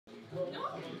I'm okay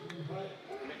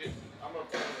with it.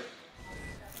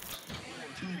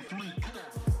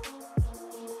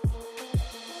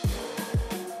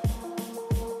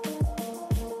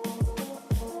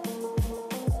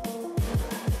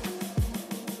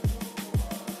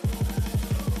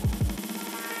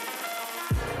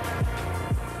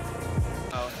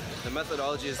 The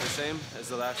methodology is the same as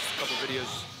the last couple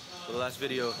videos. For the last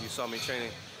video, you saw me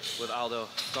training with Aldo.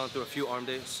 Gone through a few arm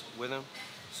days with him.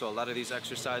 So a lot of these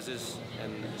exercises,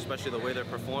 and especially the way they're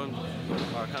performed,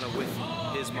 are kind of with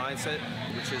his mindset,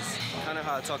 which is kind of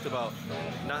how I talked about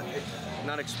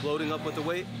not exploding up with the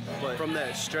weight, but from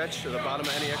that stretch to the bottom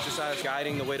of any exercise,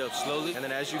 guiding the weight up slowly. And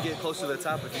then as you get close to the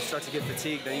top, if you start to get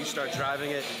fatigued, then you start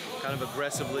driving it kind of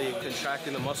aggressively,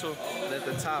 contracting the muscle. And at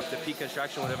the top, the peak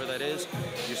contraction, whatever that is,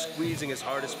 you're squeezing as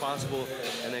hard as possible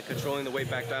and then controlling the weight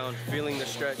back down, feeling the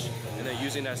stretch, and then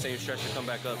using that same stretch to come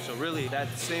back up. So really, that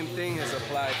same thing is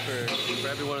applied for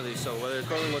every one of these. So whether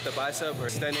curling with the bicep or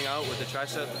extending out with the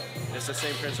tricep, it's the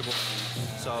same principle.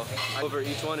 So I go over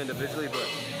each one individually, but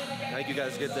I think you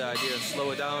guys get the idea.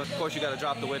 Slow it down. Of course, you got to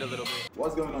drop the weight a little bit.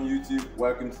 What's going on YouTube?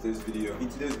 Welcome to this video. In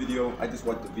today's video, I just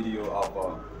watched the video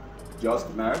of Just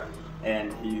Merrick,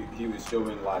 and he was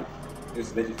showing like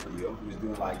this legit video. He was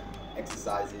doing like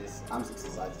exercises, arms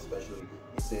exercises especially.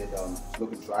 He said slow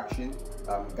contraction,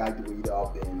 guide the weight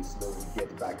up and slowly get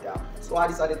it back down. So I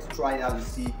decided to try it out and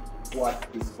see what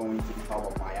is going to become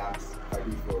of my arms if I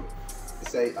do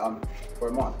for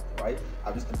a month, right?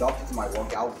 I've just adopted to my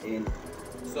workout, and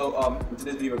so in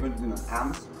today's video we're going to do an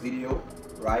arms video,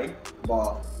 right?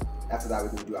 But after that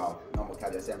we're going to do our normal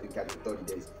cardio. I say I'm doing cardio for 30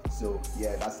 days. So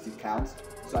yeah, that still counts.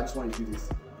 So I just wanted to do this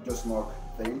just more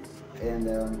thing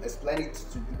and explain it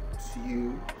to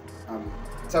you,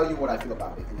 tell you what I feel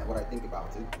about it and what I think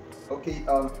about it. Okay,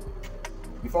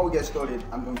 before we get started,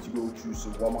 I'm going to go through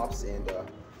some warm-ups and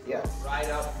yeah, right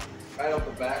up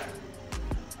the back.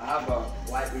 I have a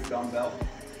lightweight dumbbell,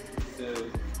 so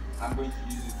I'm going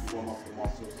to use it to warm up the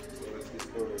muscles. So let's get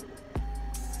started.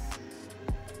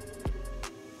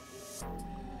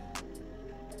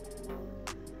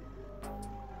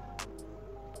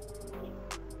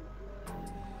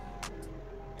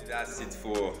 That's it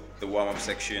for the warm-up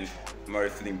section. I'm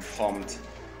already feeling pumped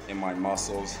in my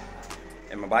muscles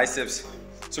and my biceps.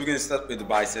 So we're gonna start with the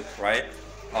bicep, right?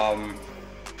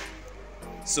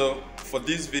 So for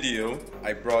this video,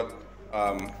 I brought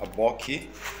a bucket.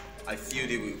 I filled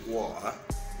it with water.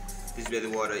 This is where the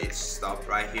water is stopped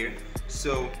right here.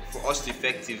 So for us to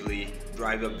effectively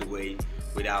drive up the weight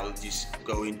without just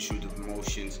going through the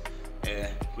motions,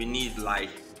 we need like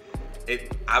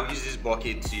I'll use this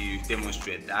bucket to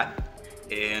demonstrate that.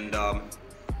 And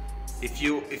if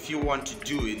you want to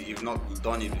do it, you've not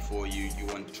done it before, you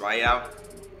want to try out,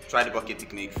 try the bucket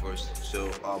technique first.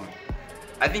 So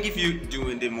I think if you're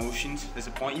doing the motions, there's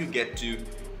a point you get to,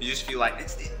 you just feel like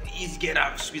it's easy, get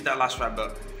out, squeeze that last rep.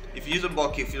 But if you use a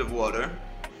bucket full of water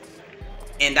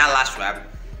and that last rep,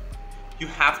 you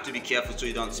have to be careful so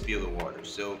you don't spill the water.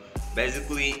 So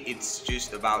basically, it's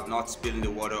just about not spilling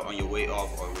the water on your way up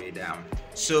or way down.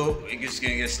 So we're just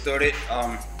gonna get started.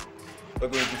 We're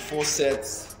going to do four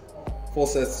sets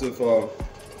of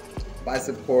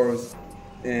bicep curls,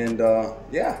 and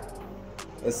yeah,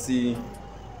 let's see.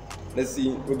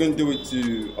 We're gonna do it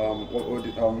to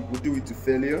we'll do it to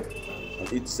failure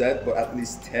on each set, but at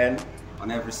least 10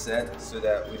 on every set, so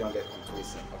that we don't get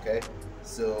complacent. Okay,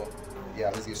 so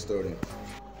yeah, let's get started.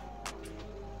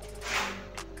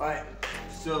 Alright,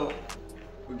 so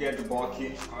we get the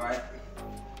bucket, alright,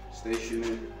 station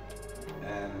it,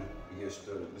 and we get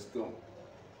started. Let's go.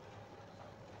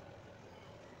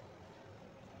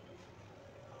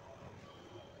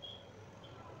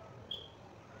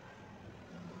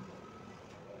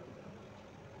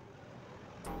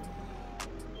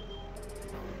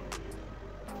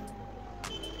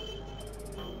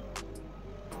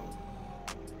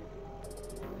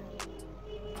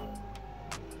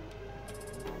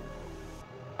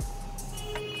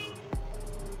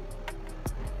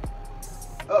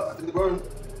 Up to the burn.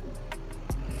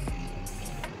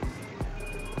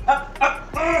 Up.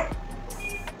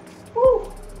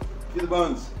 Woo. Feel the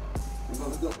bones.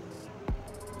 Let's go.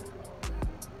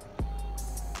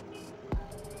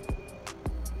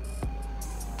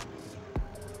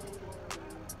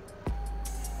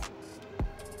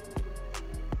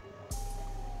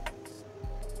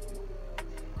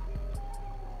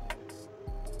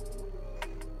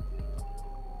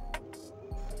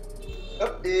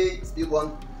 Up, still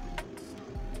one.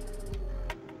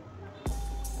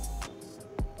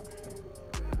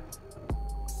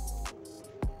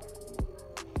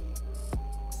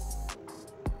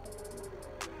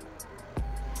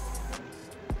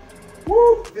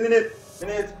 feeling it.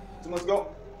 Feeling it. 2 more to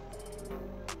go.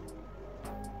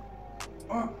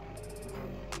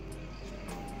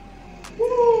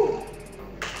 Woo!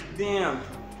 Damn.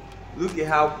 Look at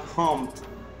how pumped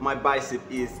my bicep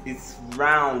is. It's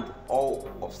round all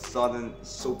of a sudden. It's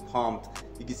so pumped.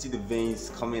 You can see the veins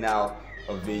coming out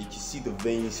of it. You can see the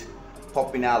veins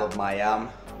popping out of my arm.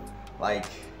 Like,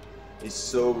 it's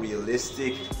so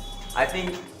realistic. I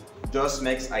think just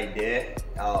Mac's idea,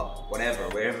 wherever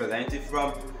I learned it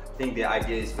from, I think the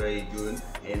idea is very good,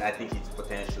 and I think it's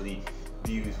potentially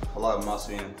build a lot of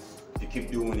muscle in if you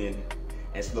keep doing it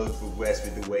and slowly progress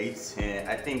with the weights. And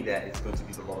I think that it's going to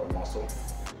build a lot of muscle.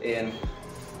 And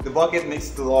the bucket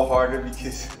makes it a lot harder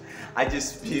because I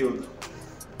just spilled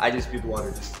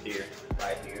water just here,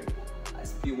 right here. I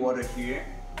spilled water here,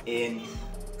 and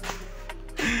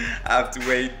I have to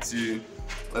wait to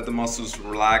let the muscles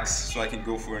relax so I can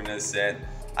go for another set.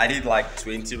 I did like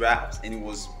 20 reps and it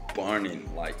was burning.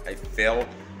 Like, I felt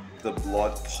the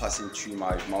blood passing through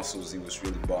my muscles. It was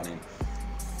really burning.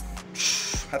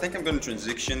 I think I'm going to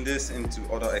transition this into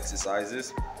other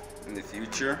exercises in the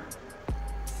future.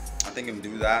 I think I'm going to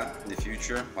do that in the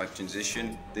future, like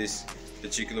transition this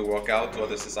particular workout to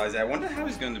other exercises. I wonder how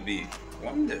it's going to be.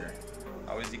 Wonder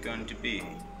how is it going to be.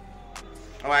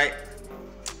 All right,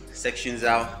 sections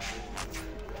out.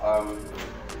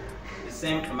 The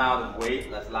same amount of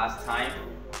weight as last time,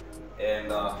 and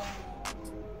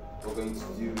we're going to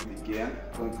do it again.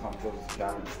 I'm going to control the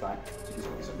camera this time.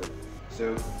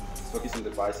 So let's focus on the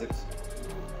biceps.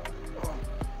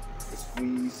 The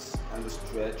squeeze and the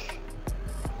stretch.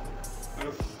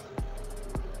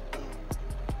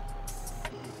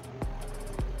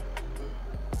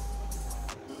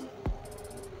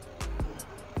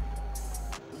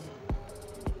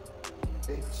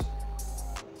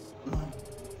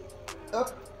 Up,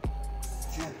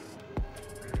 10,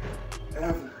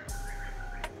 11,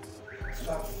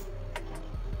 12,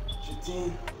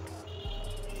 15,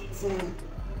 16,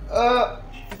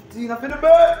 15, up in the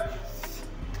back.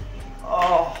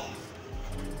 Oh,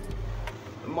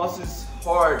 the muscle is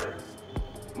hard.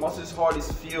 The muscle is hard, it's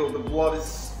filled. The blood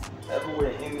is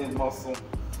everywhere in the muscle.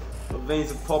 The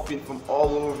veins are popping from all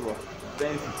over. The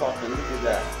veins are popping, look at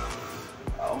that.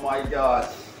 Oh my God,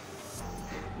 it's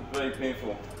very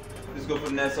painful. Let's go for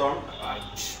the next arm.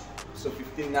 Alright, so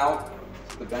 15 now,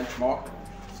 it's the benchmark.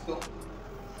 Let's go.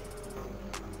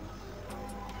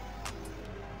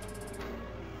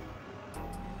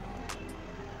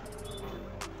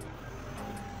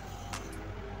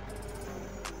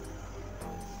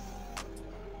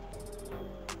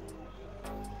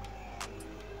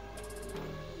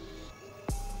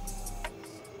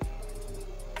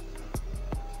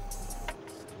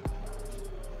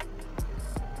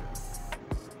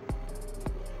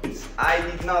 I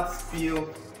did not spill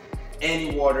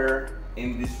any water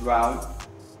in this round,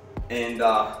 and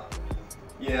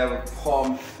yeah, I'm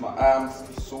pumped. My arms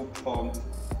are so pumped.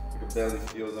 I can barely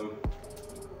feel them.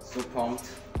 So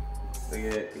pumped. Look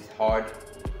at it, it's hard.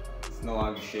 It's no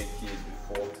longer shaky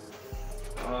as before.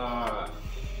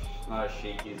 Not as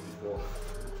shaky as before.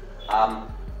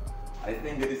 I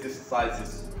think that this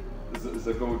exercise is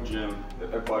a go gym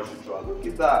that everybody should try. Look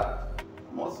at that,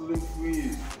 muscle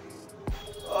increase.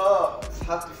 Oh, it's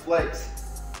hard to flex.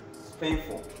 It's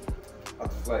painful.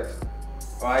 Hard to flex.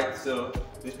 Alright, so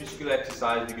this particular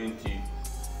exercise, we're going to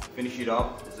finish it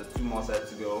up. There's 2 more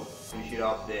sets to go. Finish it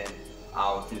up, then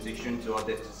I'll transition to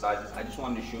other exercises. I just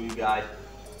wanted to show you guys.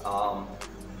 We're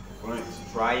going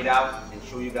to try it out and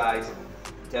show you guys,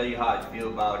 tell you how I feel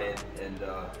about it, and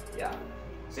yeah.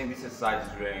 I think this exercise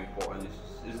is very important.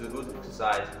 This is a good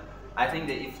exercise. I think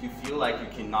that if you feel like you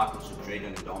cannot concentrate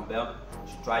on the dumbbell,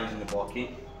 you should try using the bucket.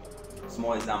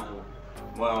 Small example.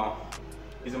 Well,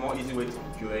 it's a more easy way to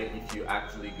do it if you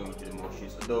actually go into the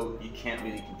motions. Although you can't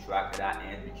really contract at that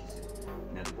end because it's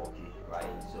not the bucket, right?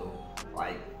 So,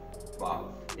 like, but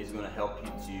it's gonna help you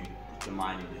to put your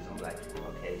mind in this. I'm like,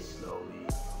 okay, slowly,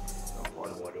 don't pour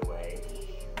the water away.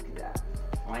 Look at that.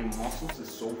 My muscles are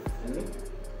so full.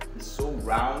 It's so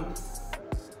round.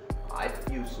 I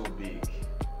feel so big.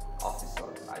 All of a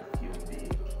sudden, I feel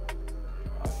big.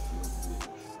 I feel big.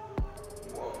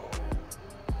 Whoa.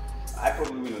 I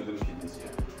probably will not do shit this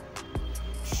year.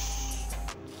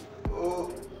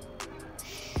 Oh.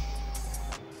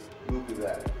 Look at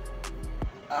that.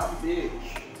 I'm big.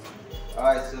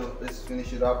 Alright, so let's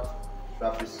finish it up.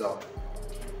 Wrap this up.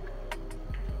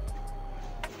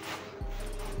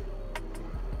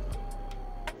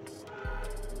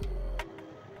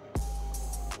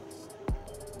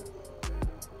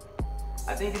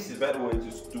 I think this is a better way to do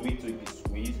it so you can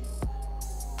squeeze.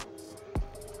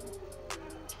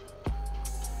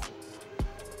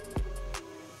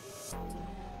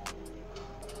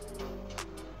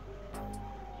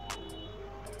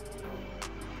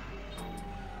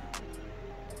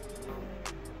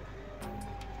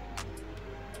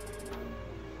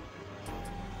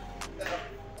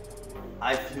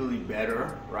 I feel it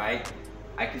better, right?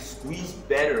 I could squeeze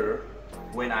better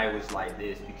when I was like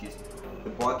this because the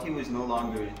bulky was no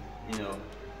longer, you know,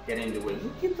 getting in the way.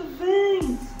 Look at the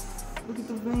veins! Look at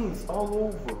the veins all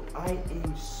over. I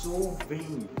am so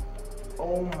vain.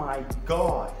 Oh my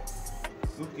God.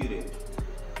 Look at it.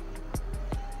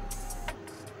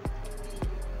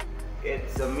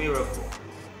 It's a miracle.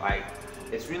 Like,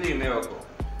 it's really a miracle,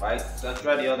 right? So I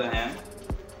try the other hand.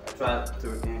 I try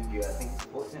 13 here. I think it's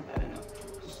 14. I don't know.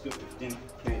 Just do 15.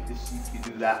 Okay, let's see if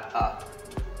you do that up.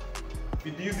 If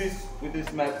you do this with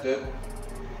this method,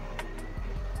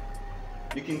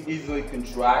 you can easily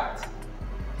contract.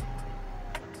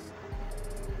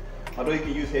 Although you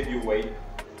can use heavier weight.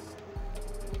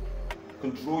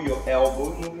 Control your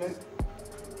elbow movement.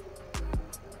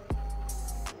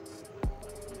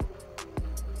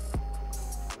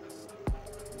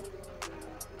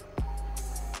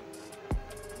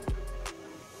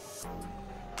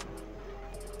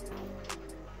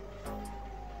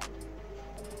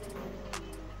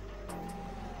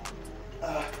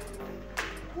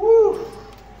 Woo!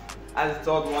 As the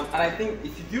third one, and I think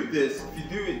if you do this, if you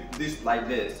do it this like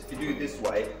this, if you do it this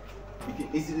way, you can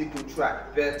easily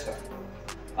contract better.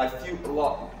 I feel a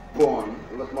lot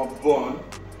more bone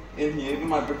in here. Even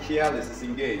my brachialis is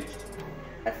engaged.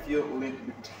 I feel a little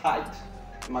bit tight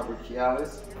in my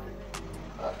brachialis.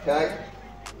 Okay,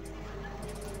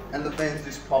 and the veins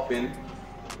just popping.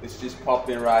 It's just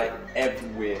popping right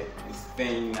everywhere. It's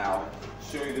vein now.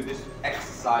 Show you that this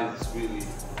exercise is really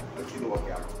a key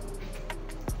workout.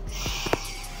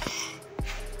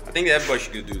 I think everybody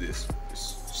should do this.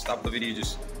 Just stop the video,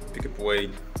 just pick up a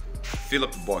weight, fill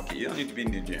up the bucket. You don't need to be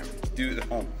in the gym. Do it at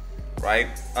home, right?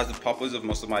 As the purpose of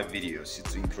most of my videos is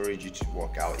to encourage you to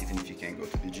work out even if you can't go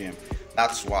to the gym.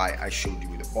 That's why I showed you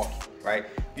with a bucket, right?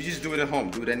 You just do it at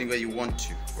home. Do it anywhere you want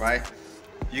to, right?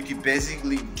 You can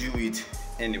basically do it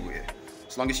anywhere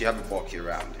as long as you have a bucket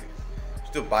around you.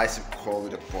 Just do a bicep curl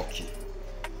with a bucket.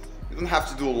 You don't have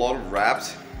to do a lot of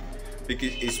reps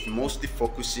because it's mostly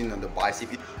focusing on the bicep.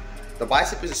 The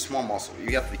bicep is a small muscle.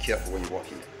 You have to be careful when you're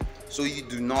working it. So you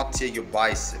do not tear your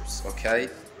biceps, okay?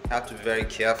 You have to be very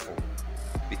careful.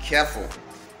 Be careful.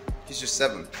 Use your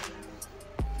 7.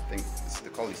 I think they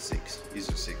call it 6. Use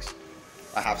your 6.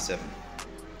 I have 7.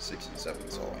 6 and 7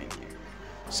 is all in here.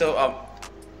 So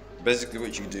basically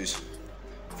what you do is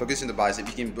focus on the bicep.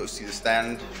 You can both see the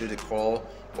stand, do the curl,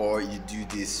 or you do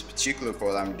this particular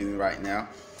curl I'm doing right now.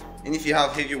 And if you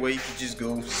have heavy weight, you just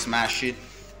go smash it.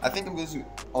 I think I'm going to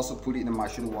also put it in my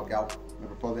shoulder workout.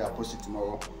 Probably I'll post it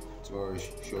tomorrow. Tomorrow is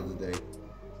shoulder day.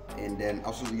 And then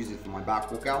also use it for my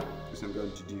back workout, which I'm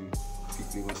going to do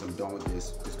quickly once I'm done with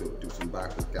this. Just go do some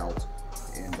back workout.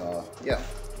 And yeah.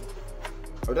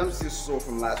 Although I'm still sore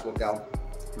from last workout,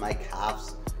 my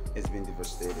calves has been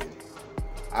devastated.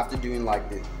 After doing like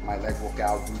my leg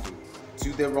workout,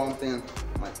 do the wrong thing,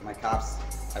 my calves,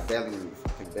 I barely move.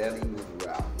 I can barely move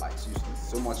around. Like seriously,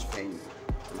 so much pain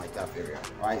in my calf area.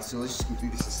 Alright, so let's just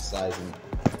complete this exercise and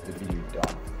the video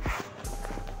done.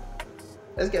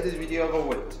 Let's get this video over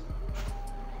with.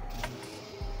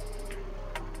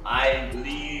 I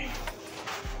believe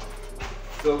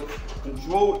so.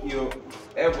 Control your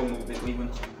elbow movement when you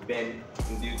want to bend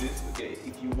and do this. Okay,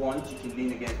 if you want, you can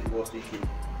lean against the wall so you can,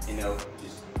 you know,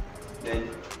 just then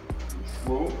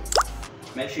control.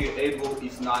 Make sure your elbow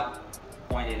is not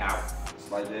pointing out.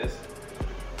 Just like this.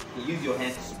 You use your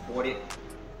hands to support it.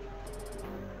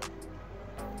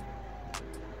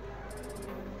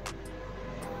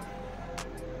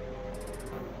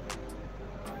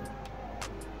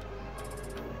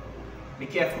 Be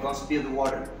careful, don't spill the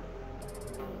water.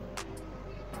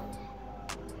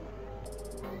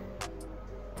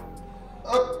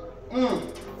 Up,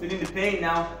 feeling the pain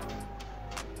now.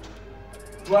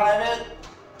 Drive it.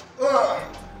 I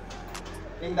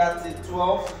think that's it.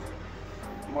 12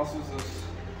 muscles is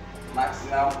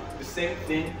maxing out. The same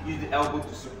thing. Use the elbow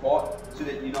to support so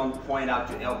that you don't point out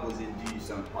your elbows and do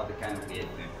some other kind of weird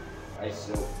thing. Right,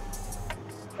 so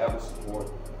elbow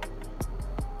support.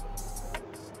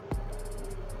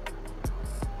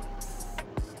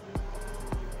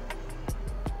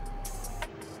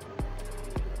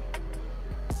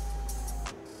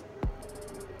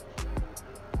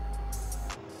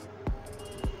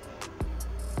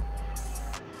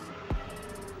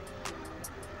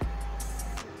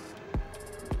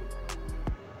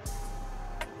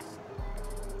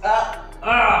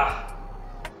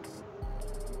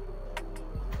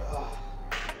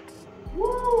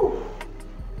 Woo!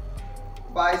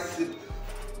 Bicep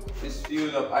is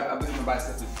filled up. I believe my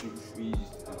bicep is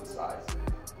increased on the size.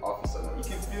 All of a sudden, you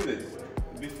can feel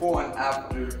it before and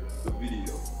after the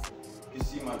video. You can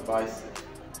see my biceps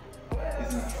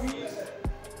is increased.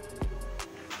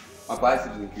 My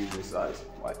biceps increased in size.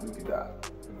 Like, look at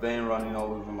that. Vein running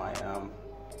all over my arm,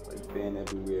 like vein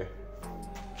everywhere.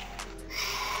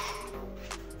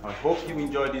 I hope you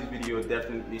enjoyed this video.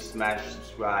 Definitely smash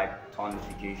subscribe, turn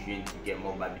notification to get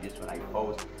more of my videos when I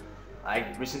post. I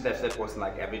recently started posting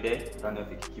like every day. I don't know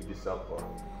if you can keep this up, but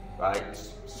right,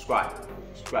 subscribe.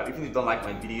 Even if you don't like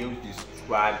my videos, just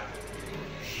subscribe.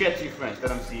 Share to your friends. Let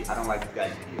them see I don't like these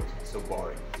guys' videos. It's so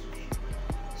boring.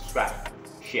 Subscribe,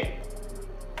 share,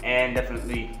 and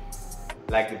definitely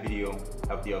like the video.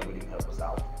 Help the algorithm, help us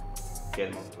out. Share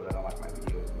them with people that don't like my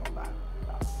videos and all that.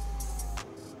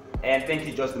 And thank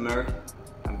you, Just the Merc.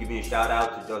 I'm giving a shout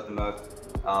out to Just the Merc.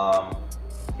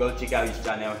 Go check out his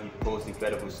channel. He posts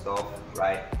incredible stuff,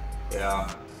 right?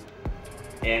 Yeah.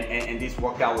 And this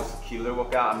workout was a killer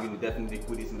workout. I'm gonna definitely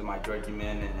put this into my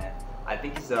regimen, and I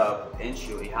think it's a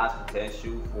potential. It has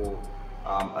potential for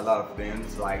a lot of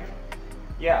things. Like,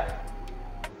 yeah,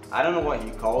 I don't know what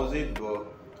he calls it, but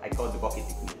I call it the bucket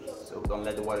technique. So don't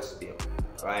let the water spill.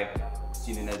 Right?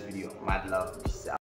 See you in the next video. Mad love. Peace out.